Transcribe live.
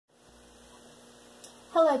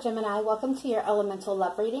Hello Gemini, welcome to your elemental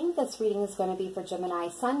love reading. This reading is going to be for Gemini,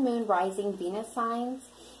 Sun, Moon, Rising, Venus signs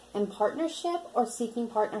in partnership or seeking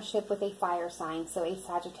partnership with a fire sign. So a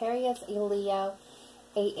Sagittarius, a Leo,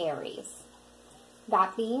 a Aries.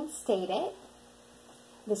 That being stated,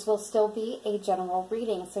 this will still be a general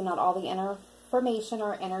reading. So not all the information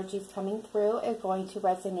or energies coming through are going to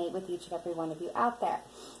resonate with each and every one of you out there.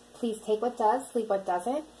 Please take what does, leave what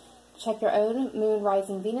doesn't. Check your own Moon,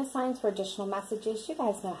 Rising, Venus signs for additional messages. You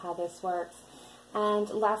guys know how this works. And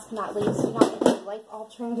last but not least, do not make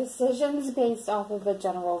life-altering decisions based off of a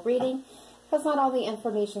general reading, because not all the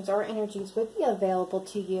informations or energies would be available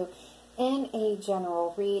to you in a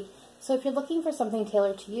general read. So if you're looking for something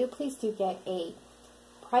tailored to you, please do get a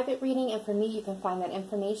private reading. And for me, you can find that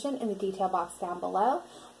information in the detail box down below.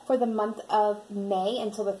 For the month of May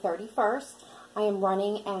until the 31st, I am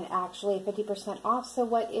running and actually 50% off. So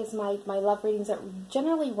what is my love readings that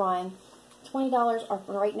generally run $20 are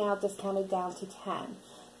right now discounted down to $10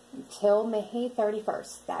 until May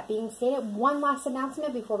 31st. That being stated, one last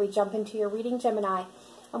announcement before we jump into your reading, Gemini.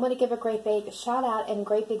 I'm going to give a great big shout out and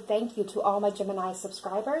great big thank you to all my Gemini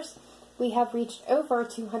subscribers. We have reached over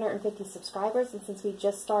 250 subscribers, and since we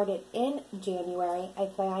just started in January, I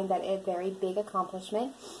find that a very big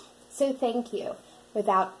accomplishment. So thank you.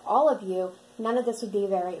 Without all of you, none of this would be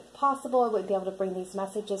very possible. I wouldn't be able to bring these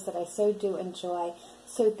messages that I so do enjoy.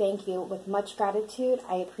 So thank you. With much gratitude,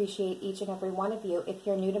 I appreciate each and every one of you. If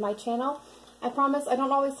you're new to my channel, I promise I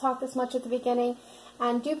don't always talk this much at the beginning.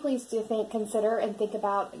 And please consider and think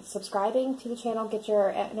about subscribing to the channel. Get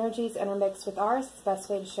your energies intermixed with ours. It's the best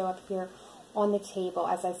way to show up here on the table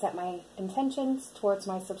as I set my intentions towards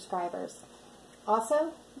my subscribers.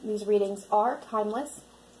 Also, these readings are timeless.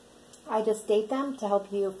 I just date them to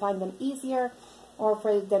help you find them easier, or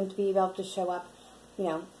for them to be able to show up,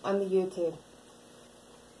 on the YouTube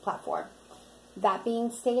platform. That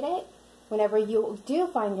being stated, whenever you do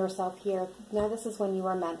find yourself here, know this is when you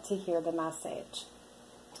are meant to hear the message.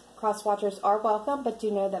 Cross watchers are welcome, but do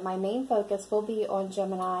know that my main focus will be on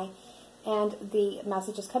Gemini, and the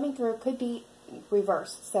messages coming through could be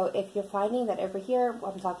reversed. So if you're finding that over here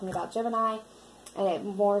I'm talking about Gemini and it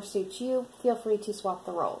more suits you, feel free to swap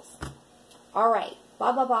the roles. Alright,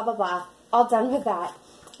 blah, blah, blah, blah, blah. All done with that.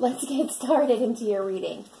 Let's get started into your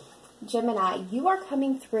reading. Gemini, you are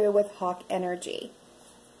coming through with hawk energy.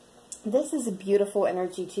 This is a beautiful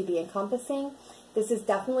energy to be encompassing. This is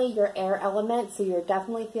definitely your air element, so you're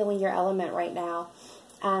definitely feeling your element right now.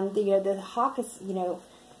 And, the hawk is,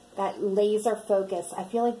 that laser focus. I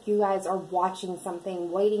feel like you guys are watching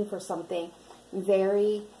something, waiting for something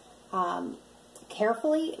very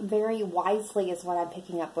carefully, very wisely is what I'm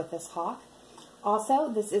picking up with this hawk.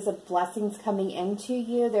 Also, this is a blessings coming into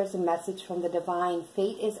you. There's a message from the divine.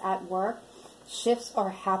 Fate is at work. Shifts are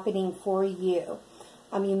happening for you.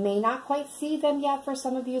 You may not quite see them yet for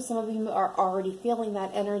some of you. Some of you are already feeling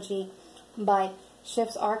that energy, but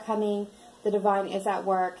shifts are coming. The divine is at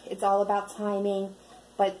work. It's all about timing,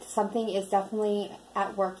 but something is definitely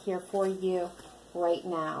at work here for you right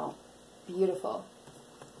now. Beautiful.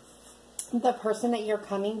 The person that you're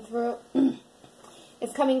coming through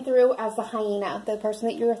is coming through as the hyena, the person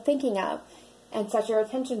that you're thinking of and set your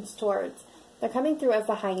attentions towards. They're coming through as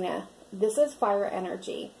the hyena. This is fire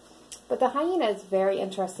energy. But the hyena is a very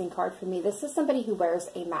interesting card for me. This is somebody who wears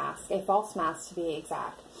a mask, a false mask to be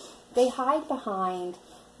exact. They hide behind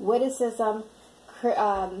witticism,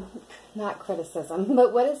 not criticism,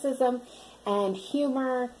 but witticism and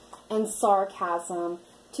humor and sarcasm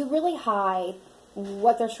to really hide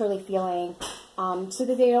what they're truly feeling, so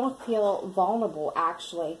that they don't feel vulnerable,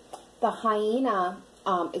 actually. The hyena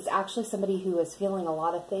is actually somebody who is feeling a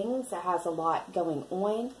lot of things, that has a lot going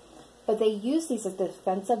on, but they use these as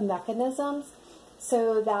defensive mechanisms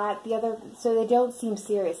so that so they don't seem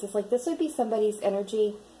serious. It's like this would be somebody's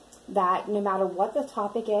energy that no matter what the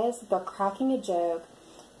topic is, they're cracking a joke,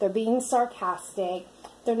 they're being sarcastic,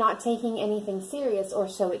 they're not taking anything serious, or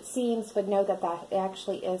so it seems, but know that that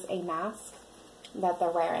actually is a mask that they're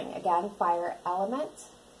wearing. Again, fire element,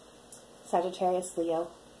 Sagittarius, Leo,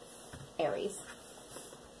 Aries.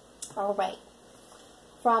 Alright,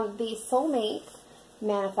 from the Soulmate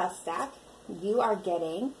Manifest deck, you are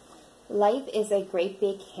getting, life is a great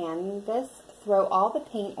big canvas, throw all the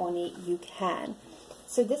paint on it you can.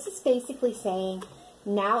 So this is basically saying,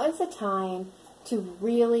 now is the time to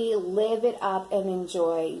really live it up and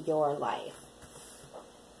enjoy your life.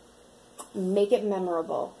 Make it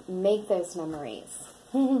memorable. Make those memories.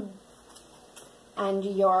 And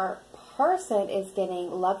your person is getting,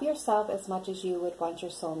 love yourself as much as you would want your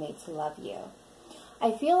soulmate to love you.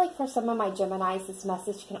 I feel like for some of my Geminis, this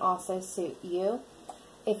message can also suit you.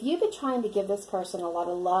 If you've been trying to give this person a lot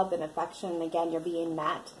of love and affection, and again, you're being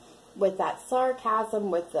met with that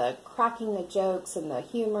sarcasm, with the cracking the jokes and the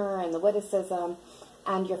humor and the witticism,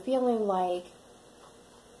 and you're feeling like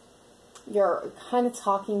you're kind of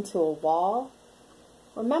talking to a wall,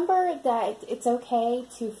 remember that it's okay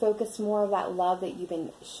to focus more of that love that you've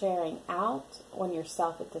been sharing out on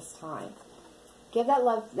yourself at this time. Give that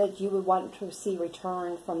love that you would want to see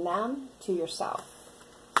returned from them to yourself.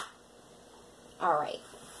 All right.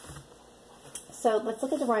 So let's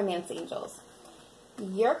look at the romance angels.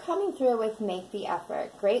 You're coming through with make the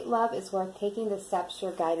effort. Great love is worth taking the steps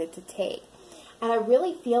you're guided to take. And I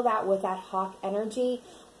really feel that with that hawk energy,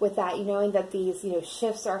 with that, knowing that these,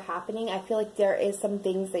 shifts are happening. I feel like there is some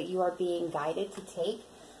things that you are being guided to take.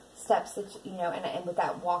 Steps that, and with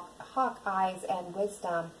that hawk eyes and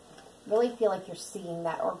wisdom, really feel like you're seeing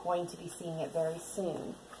that or going to be seeing it very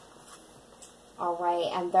soon. All right,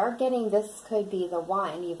 and they're getting, this could be the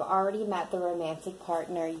one. You've already met the romantic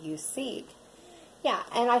partner you seek. Yeah,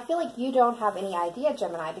 and I feel like you don't have any idea,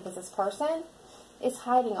 Gemini, because this person is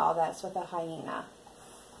hiding all this with a hyena.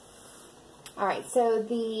 All right, so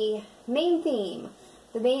the main theme,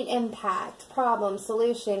 the main impact, problem,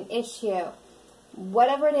 solution, issue,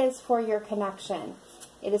 whatever it is for your connection,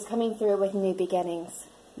 it is coming through with new beginnings.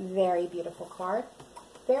 Very beautiful card.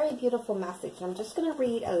 Very beautiful message. I'm just going to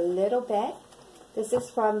read a little bit. This is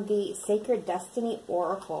from the Sacred Destiny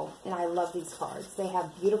Oracle, and I love these cards. They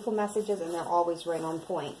have beautiful messages, and they're always right on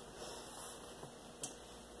point.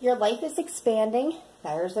 Your life is expanding,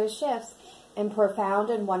 there's those shifts, in profound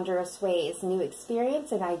and wondrous ways. New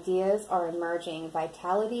experience and ideas are emerging.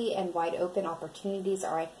 Vitality and wide open opportunities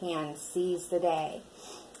are at hand. Seize the day.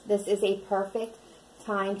 This is a perfect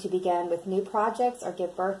time to begin with new projects or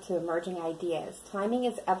give birth to emerging ideas. Timing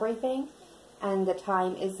is everything, and the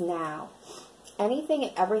time is now. Anything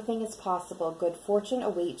and everything is possible. Good fortune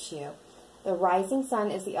awaits you. The rising sun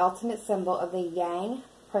is the ultimate symbol of the Yang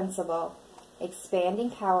principle, expanding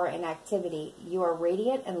power and activity. You are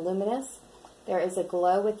radiant and luminous. There is a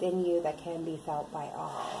glow within you that can be felt by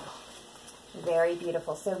all. Very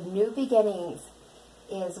beautiful. So new beginnings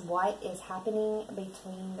is what is happening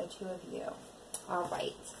between the two of you. All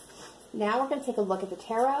right. Now we're going to take a look at the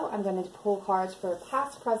tarot. I'm going to pull cards for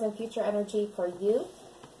past, present, future energy for you,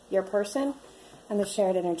 your person, and the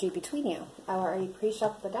shared energy between you. I already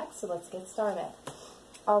pre-shuffled the deck, so let's get started.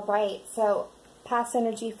 All right, so past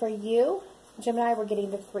energy for you, Gemini, we're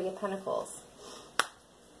getting the Three of Pentacles.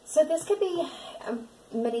 So this could be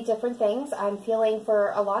many different things. I'm feeling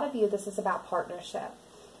for a lot of you, this is about partnership.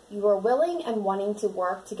 You are willing and wanting to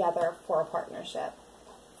work together for a partnership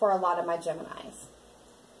for a lot of my Geminis.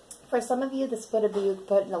 For some of you, this would be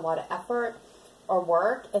putting a lot of effort or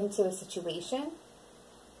work into a situation.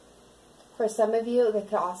 For some of you, that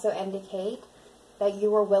could also indicate that you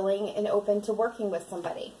were willing and open to working with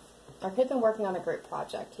somebody. Or could have been working on a group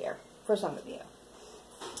project here for some of you.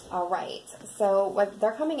 All right, so what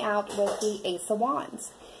they're coming out with the Ace of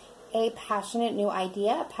Wands. A passionate new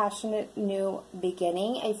idea, a passionate new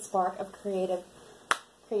beginning, a spark of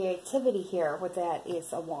creativity here with that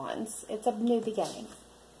Ace of Wands. It's a new beginning.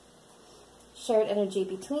 Shared energy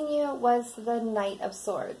between you was the Knight of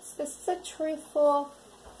Swords. This is a truthful,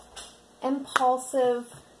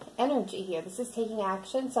 impulsive energy here. This is taking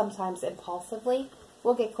action, sometimes impulsively.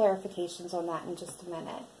 We'll get clarifications on that in just a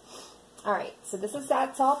minute. All right, so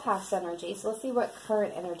that's all past energy. So let's see what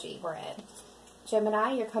current energy we're in.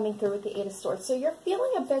 Gemini, you're coming through with the Eight of Swords. So you're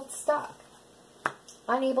feeling a bit stuck.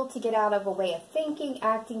 Unable to get out of a way of thinking,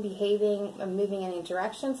 acting, behaving, and moving in any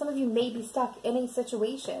direction. Some of you may be stuck in a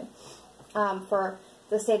situation. For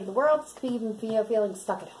the state of the world, this could be even feeling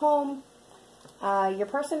stuck at home. Your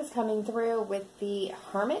person is coming through with the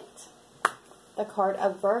Hermit, the card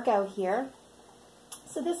of Virgo here.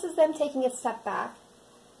 So this is them taking a step back.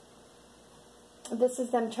 This is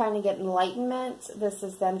them trying to get enlightenment. This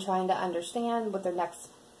is them trying to understand what their next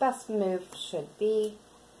best move should be.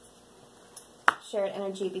 Shared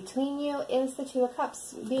energy between you is the Two of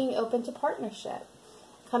Cups, being open to partnership,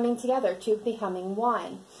 coming together to becoming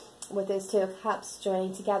one. With those Two of Cups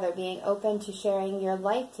joining together, being open to sharing your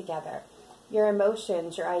life together, your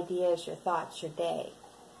emotions, your ideas, your thoughts, your day.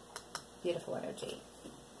 Beautiful energy.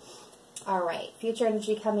 All right, future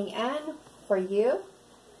energy coming in for you.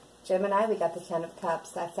 Gemini, we got the Ten of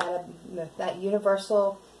Cups. That's that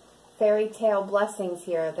universal fairy tale blessings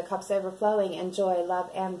here. The cups overflowing in joy,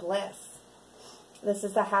 love, and bliss. This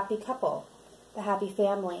is the happy couple, the happy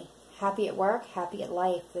family, happy at work, happy at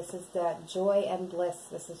life. This is the joy and bliss.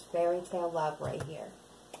 This is fairy tale love right here.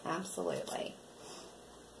 Absolutely.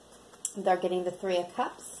 They're getting the Three of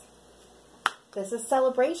Cups. This is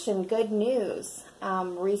celebration, good news,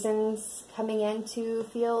 reasons coming in to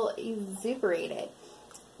feel exuberated,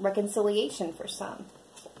 reconciliation for some.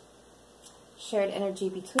 Shared energy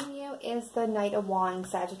between you is the Knight of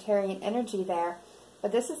Wands, Sagittarian energy there,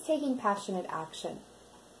 but this is taking passionate action.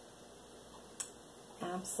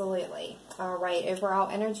 Absolutely. All right, overall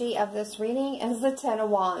energy of this reading is the Ten of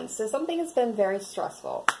Wands. So something has been very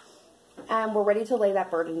stressful, and we're ready to lay that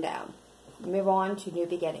burden down. Move on to new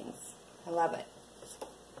beginnings. I love it.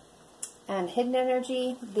 And hidden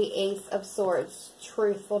energy, the Ace of Swords.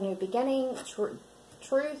 Truthful new beginning,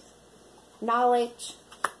 truth, knowledge,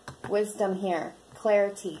 wisdom here.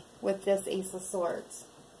 Clarity with this Ace of Swords.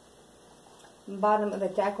 Bottom of the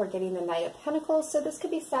deck, we're getting the Knight of Pentacles. So this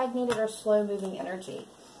could be stagnated or slow-moving energy.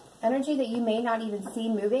 Energy that you may not even see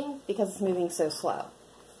moving because it's moving so slow.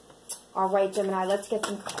 All right, Gemini, let's get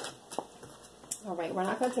some... All right, we're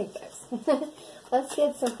not going to take this. Let's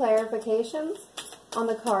get some clarifications on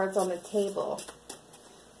the cards on the table.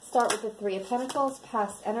 Start with the Three of Pentacles,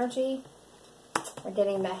 past energy. We're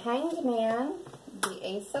getting the Hanged Man, the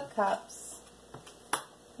Ace of Cups,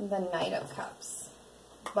 and the Knight of Cups.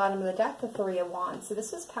 Bottom of the deck, the Three of Wands. So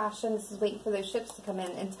this is passion. This is waiting for those ships to come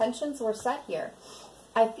in. Intentions were set here.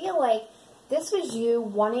 I feel like this was you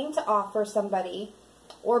wanting to offer somebody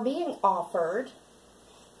or being offered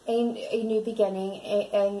a new beginning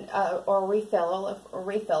or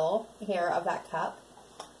refill here of that cup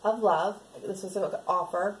of love. This was an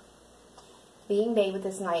offer being made with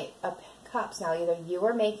this Knight of Cups. Now, either you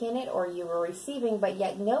were making it or you were receiving, but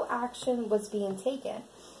yet no action was being taken.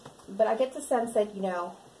 But I get the sense that, you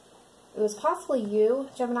know, it was possibly you,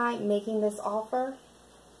 Gemini, making this offer.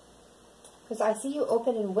 Because I see you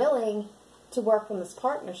open and willing to work on this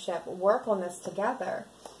partnership, work on this together.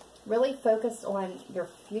 Really focused on your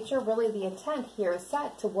future. Really the intent here is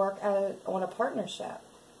set to work on a partnership.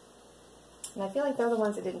 And I feel like they're the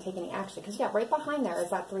ones that didn't take any action. Because, yeah, right behind there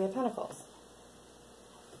is that Three of Pentacles.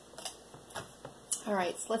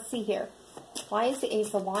 Alright, so let's see here. Why is the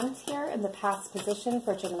Ace of Wands here in the past position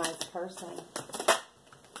for Gemini's person?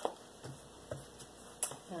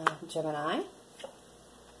 Gemini.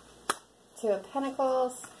 Two of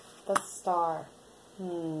Pentacles. The Star.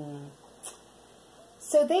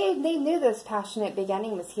 So they knew this passionate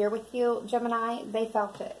beginning was here with you, Gemini. They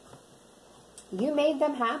felt it. You made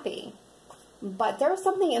them happy. But there was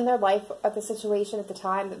something in their life at the situation at the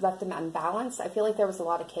time that left them unbalanced. I feel like there was a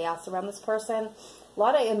lot of chaos around this person. A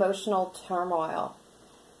lot of emotional turmoil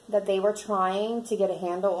that they were trying to get a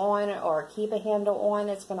handle on or keep a handle on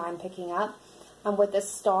is what I'm picking up. And with the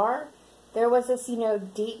Star, there was this, you know,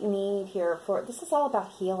 deep need here for, this is all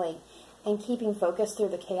about healing and keeping focus through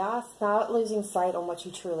the chaos, not losing sight on what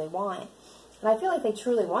you truly want. And I feel like they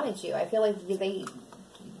truly wanted you. I feel like they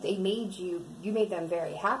made you made them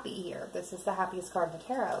very happy here. This is the happiest card in the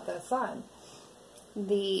tarot, the Sun.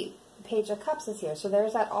 The Page of Cups is here, so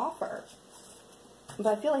there's that offer.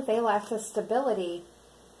 But I feel like they lacked the stability.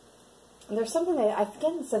 And there's something that, I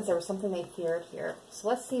get the sense there was something they feared here. So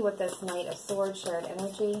let's see what this Knight of Swords shared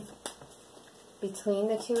energy between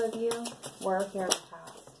the two of you were here in the past.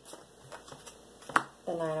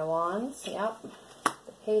 The Nine of Wands, yep.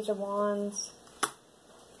 The Page of Wands.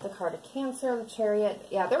 The card of Cancer, the Chariot.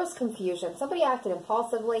 Yeah, there was confusion. Somebody acted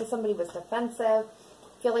impulsively. Somebody was defensive.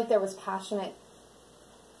 I feel like there was passionate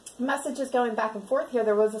messages going back and forth here.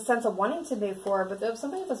 There was a sense of wanting to move forward, but there was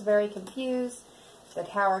somebody was very confused. The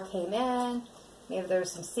Tower came in. Maybe there were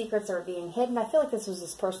some secrets that were being hidden. I feel like this was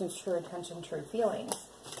this person's true intention, true feelings.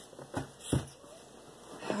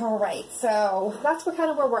 All right, so that's kind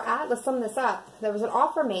of where we're at. Let's sum this up. There was an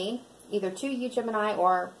offer made, either to you, Gemini,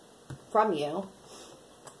 or from you.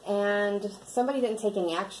 And somebody didn't take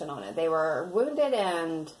any action on it. They were wounded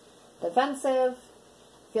and defensive.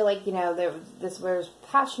 I feel like, you know, this was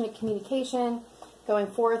passionate communication going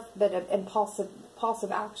forth, but impulsive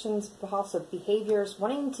actions, impulsive behaviors,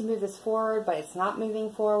 wanting to move this forward, but it's not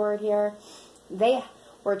moving forward here. They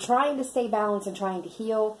were trying to stay balanced and trying to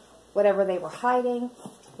heal whatever they were hiding.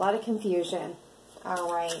 A lot of confusion.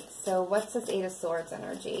 All right, so what's this Eight of Swords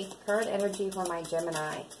energy? Current energy for my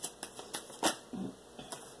Gemini.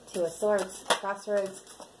 Two of Swords, Crossroads,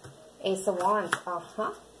 Ace of Wands,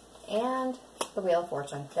 and the Wheel of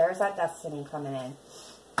Fortune. There's that destiny coming in.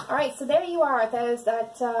 All right, so there you are. There's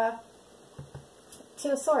that Two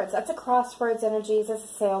of Swords. That's a crossroads energy. That's a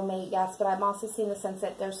stalemate, yes, but I'm also seeing the sense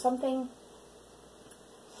that there's something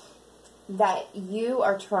that you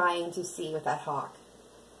are trying to see with that hawk.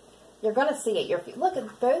 You're going to see it. Look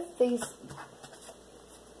at both these.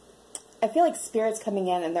 I feel like Spirit's coming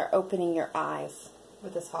in and they're opening your eyes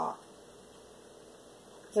with this hawk.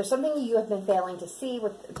 There's something you have been failing to see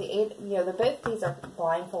with the eight, both these are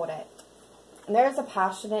blindfolded. And there's a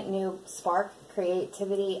passionate new spark,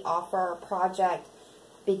 creativity, offer, project,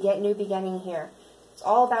 new beginning here. It's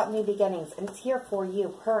all about new beginnings, and it's here for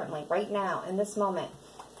you currently, right now, in this moment,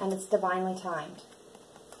 and it's divinely timed.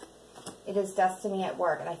 It is destiny at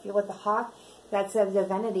work, and I feel with the hawk, that's a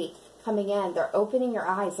divinity coming in. They're opening your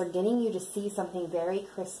eyes. They're getting you to see something very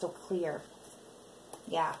crystal clear.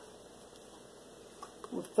 Yeah.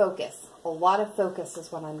 With focus. A lot of focus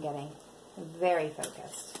is what I'm getting. Very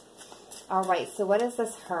focused. All right, so what is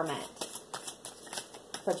this Hermit?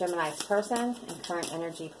 For Gemini's person and current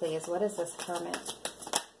energy, please. What is this Hermit?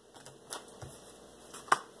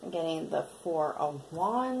 I'm getting the Four of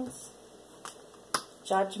Wands,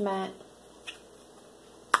 Judgment,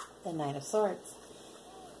 the Knight of Swords.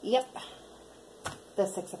 Yep. The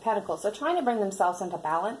Six of Pentacles. They're trying to bring themselves into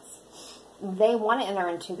balance. They want to enter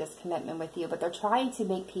into this commitment with you, but they're trying to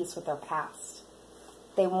make peace with their past.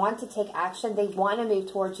 They want to take action. They want to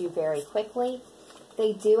move towards you very quickly.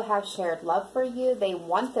 They do have shared love for you. They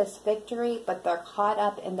want this victory, but they're caught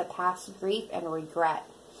up in the past grief and regret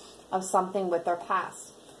of something with their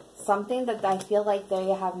past. Something that I feel like they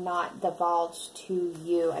have not divulged to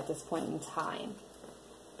you at this point in time.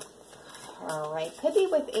 All right. Could be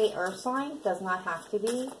with a earth sign. Does not have to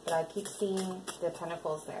be, but I keep seeing the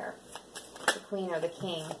pentacles there. The Queen or the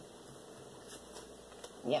King.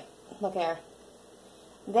 Yep. Look here.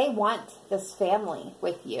 They want this family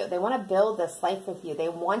with you. They want to build this life with you. They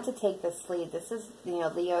want to take this lead. This is,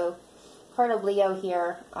 Leo, card of Leo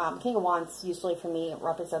here. King of Wands usually for me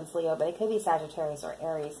represents Leo, but it could be Sagittarius or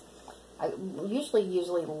Aries. Usually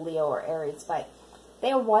Leo or Aries, but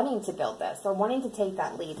they are wanting to build this. They're wanting to take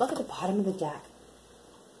that lead. Look at the bottom of the deck.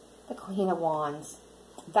 The Queen of Wands.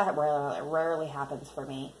 That rarely happens for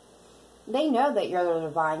me. They know that you're their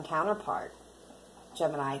divine counterpart,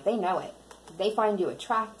 Gemini. They know it. They find you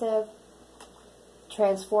attractive,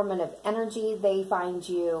 transformative energy. They find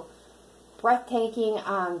you breathtaking,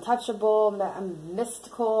 untouchable,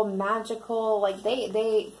 mystical, magical. Like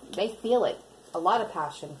they feel it. A lot of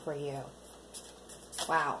passion for you.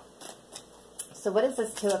 Wow. So what is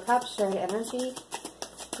this Two of Cups? Shared energy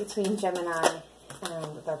between Gemini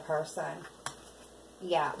and their person.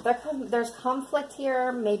 Yeah, there's conflict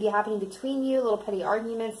here, maybe happening between you, little petty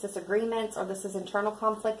arguments, disagreements, or this is internal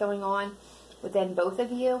conflict going on within both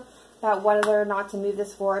of you about whether or not to move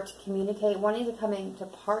this forward, to communicate, wanting to come into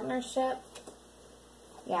partnership.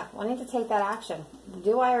 Yeah, wanting to take that action.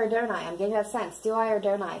 Do I or don't I? I'm getting that sense. Do I or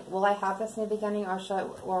don't I? Will I have this new beginning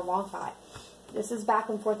or won't I? This is back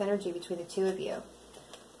and forth energy between the two of you.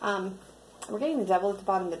 We're getting the Devil at the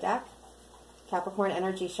bottom of the deck. Capricorn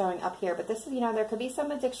energy showing up here. But this is, there could be some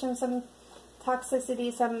addiction, some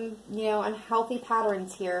toxicity, some, unhealthy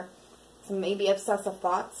patterns here. Some maybe obsessive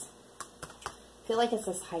thoughts. I feel like it's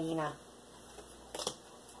this hyena.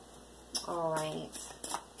 All right.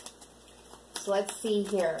 So let's see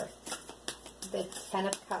here. The Ten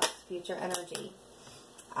of Cups, future energy.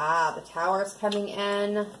 Ah, the Tower is coming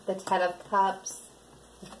in. The Ten of Cups.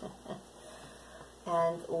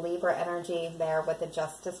 And Libra energy there with the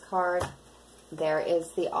Justice card. There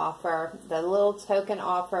is the offer, the little token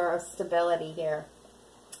offer of stability here.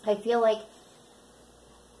 I feel like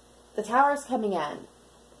the Tower is coming in.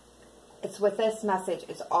 It's with this message.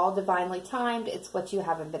 It's all divinely timed. It's what you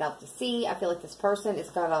haven't been able to see. I feel like this person is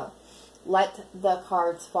going to let the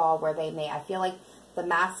cards fall where they may. I feel like the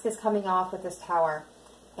mask is coming off with this Tower.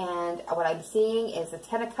 And what I'm seeing is the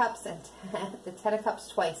Ten of Cups and the Ten of Cups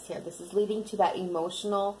twice here. This is leading to that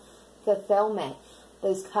emotional fulfillment.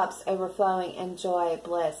 Those cups overflowing in joy,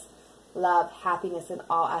 bliss, love, happiness in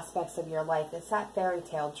all aspects of your life. It's that fairy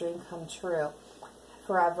tale, dream come true,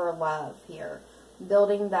 forever love here.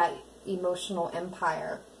 Building that emotional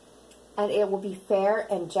empire. And it will be fair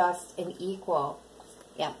and just and equal.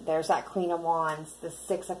 Yeah, there's that Queen of Wands, the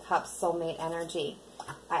Six of Cups, soulmate energy.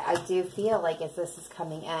 I do feel like as this is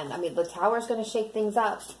coming in. I mean, the Tower is going to shake things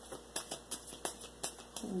up.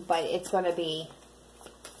 But it's going to be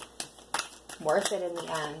worth it in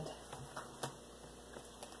the end.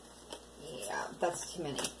 Yeah, that's too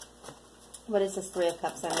many. What is this Three of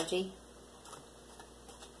Cups energy?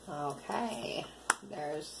 Okay.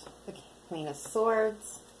 There's the Queen of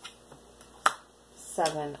Swords.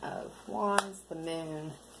 Seven of Wands. The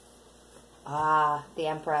Moon. Ah, the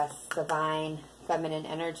Empress. Divine feminine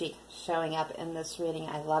energy showing up in this reading.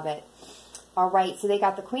 I love it. All right, so they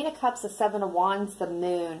got the Queen of Cups, the Seven of Wands, the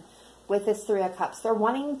Moon, with this Three of Cups. They're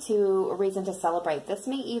wanting a reason to celebrate. This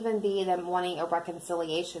may even be them wanting a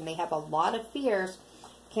reconciliation. They have a lot of fears.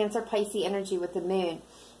 Cancer, Pisces energy with the Moon.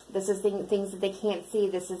 This is things that they can't see.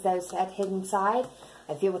 This is that hidden side.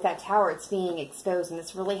 I feel with that Tower, it's being exposed, and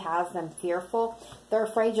this really has them fearful. They're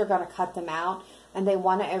afraid you're going to cut them out, and they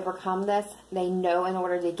want to overcome this. They know in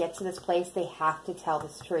order to get to this place, they have to tell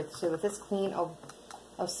this truth. So with this Queen of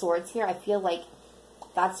Swords here, I feel like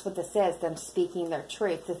that's what this is, them speaking their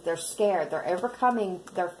truth. That they're scared. They're overcoming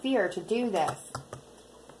their fear to do this.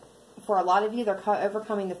 For a lot of you, they're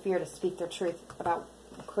overcoming the fear to speak their truth about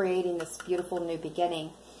creating this beautiful new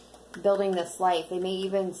beginning, building this life. They may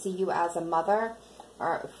even see you as a mother,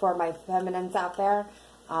 or for my feminines out there,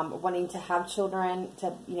 wanting to have children,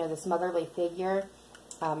 to, you know, this motherly figure,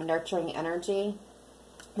 nurturing energy.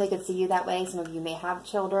 They could see you that way. Some of you may have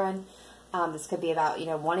children. This could be about, you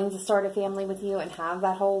know, wanting to start a family with you and have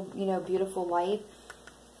that whole, you know, beautiful life.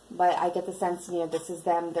 But I get the sense, you know, this is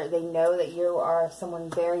them. They know that you are someone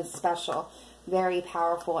very special, very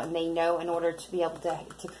powerful, and they know in order to be able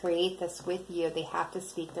to create this with you, they have to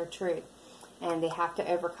speak their truth. And they have to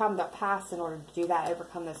overcome their past in order to do that,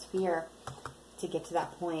 overcome this fear to get to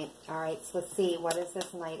that point. All right, so let's see. What is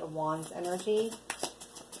this Knight of Wands energy?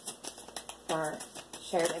 Or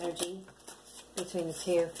shared energy between the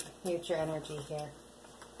two, future energy here.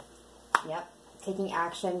 Yep. Taking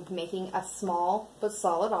action, making a small but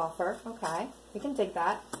solid offer. Okay, we can take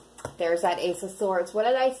that. There's that Ace of Swords. What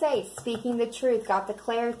did I say? Speaking the truth. Got the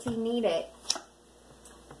clarity needed.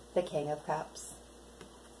 The King of Cups.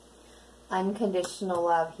 Unconditional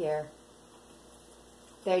love here.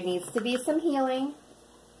 There needs to be some healing.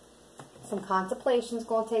 Some contemplation is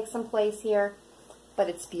going to take some place here. But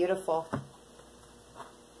it's beautiful.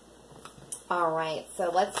 Alright, so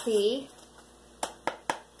let's see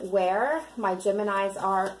where my Geminis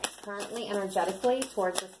are currently energetically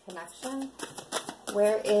towards this connection.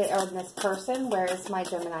 Where is, or this person, where is my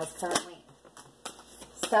Geminis currently?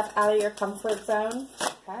 Step out of your comfort zone,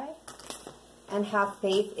 okay? And have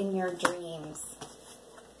faith in your dreams.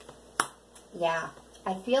 Yeah,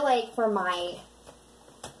 I feel like for my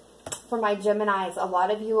Geminis, a lot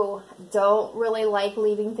of you don't really like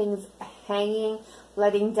leaving things hanging,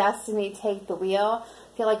 letting destiny take the wheel.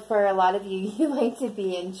 I feel like for a lot of you, you like to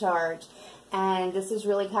be in charge. And this is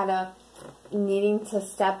really kind of needing to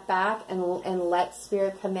step back and let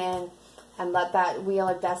Spirit come in and let that wheel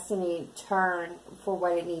of destiny turn for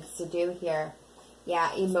what it needs to do here.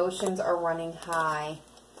 Yeah, emotions are running high.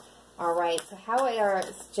 All right, so how are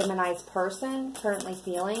Gemini's person currently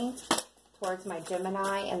feeling towards my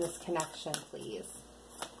Gemini and this connection, please?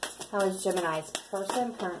 How is Gemini's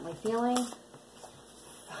person currently feeling?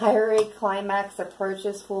 Fiery climax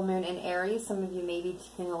approaches full moon in Aries. Some of you may be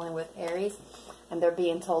dealing with Aries, and they're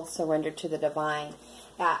being told surrender to the divine.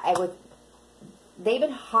 They've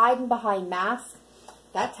been hiding behind masks.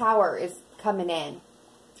 That Tower is coming in.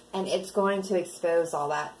 And it's going to expose all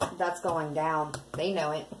that. That's going down. They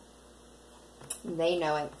know it. They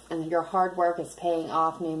know it. And your hard work is paying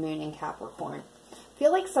off, new moon in Capricorn. I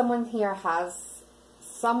feel like someone here has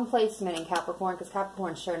some placement in Capricorn, because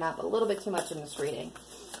Capricorn's showing up a little bit too much in this reading.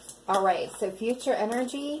 Alright, so future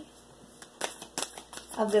energy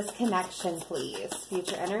of this connection, please.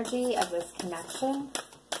 Future energy of this connection.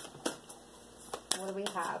 What do we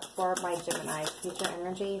have for my Gemini? Future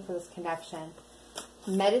energy for this connection.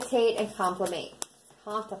 Meditate and contemplate.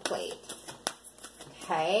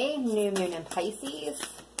 Okay, new moon in Pisces.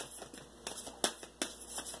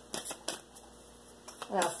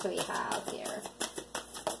 What else do we have here?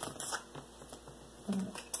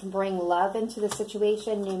 Bring love into the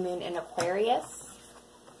situation. New moon in Aquarius.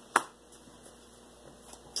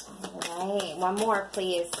 Alright, one more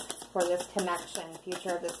please for this connection.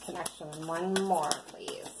 Future of this connection. One more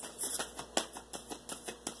please.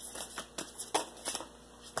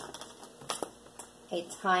 A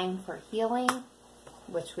time for healing,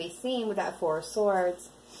 which we've seen with that Four of Swords.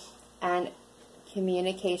 And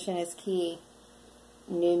communication is key.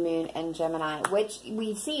 New moon and Gemini, which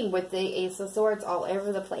we've seen with the Ace of Swords all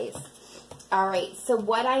over the place. Alright, so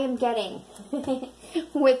what I am getting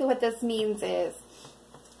with what this means is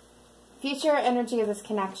future energy of this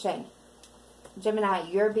connection. Gemini,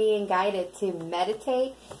 you're being guided to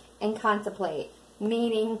meditate and contemplate,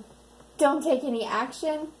 meaning don't take any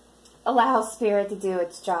action. Allow Spirit to do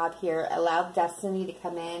its job here. Allow destiny to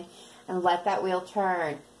come in and let that wheel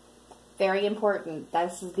turn. Very important.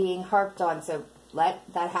 This is being harped on, so let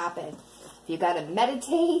that happen. If you got to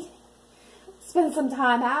meditate, spend some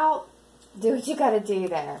time out, do what you got to do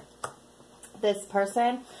there. This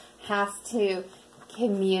person has to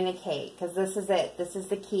communicate, because this is it. This is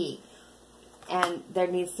the key. And there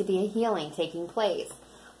needs to be a healing taking place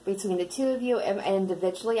between the two of you and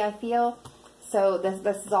individually, I feel. So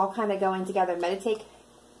this is all kind of going together. Meditate,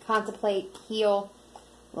 contemplate, heal,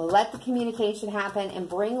 Let the communication happen and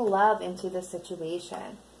bring love into the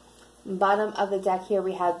situation. Bottom of the deck here,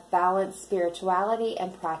 we have balance, spirituality,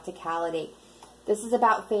 and practicality. This is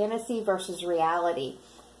about fantasy versus reality.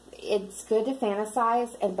 It's good to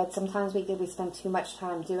fantasize, but sometimes we spend too much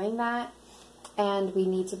time doing that, and we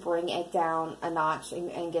need to bring it down a notch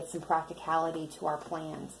and get some practicality to our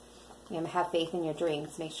plans. Have faith in your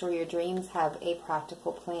dreams. Make sure your dreams have a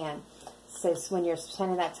practical plan. So when you're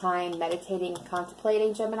spending that time meditating,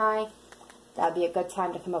 contemplating, Gemini, that would be a good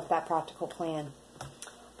time to come up with that practical plan.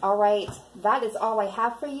 All right, that is all I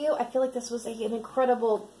have for you. I feel like this was an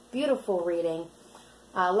incredible, beautiful reading.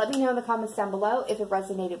 Let me know in the comments down below if it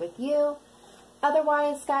resonated with you.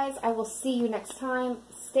 Otherwise, guys, I will see you next time.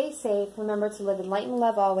 Stay safe. Remember to live in light and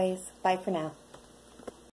love always. Bye for now.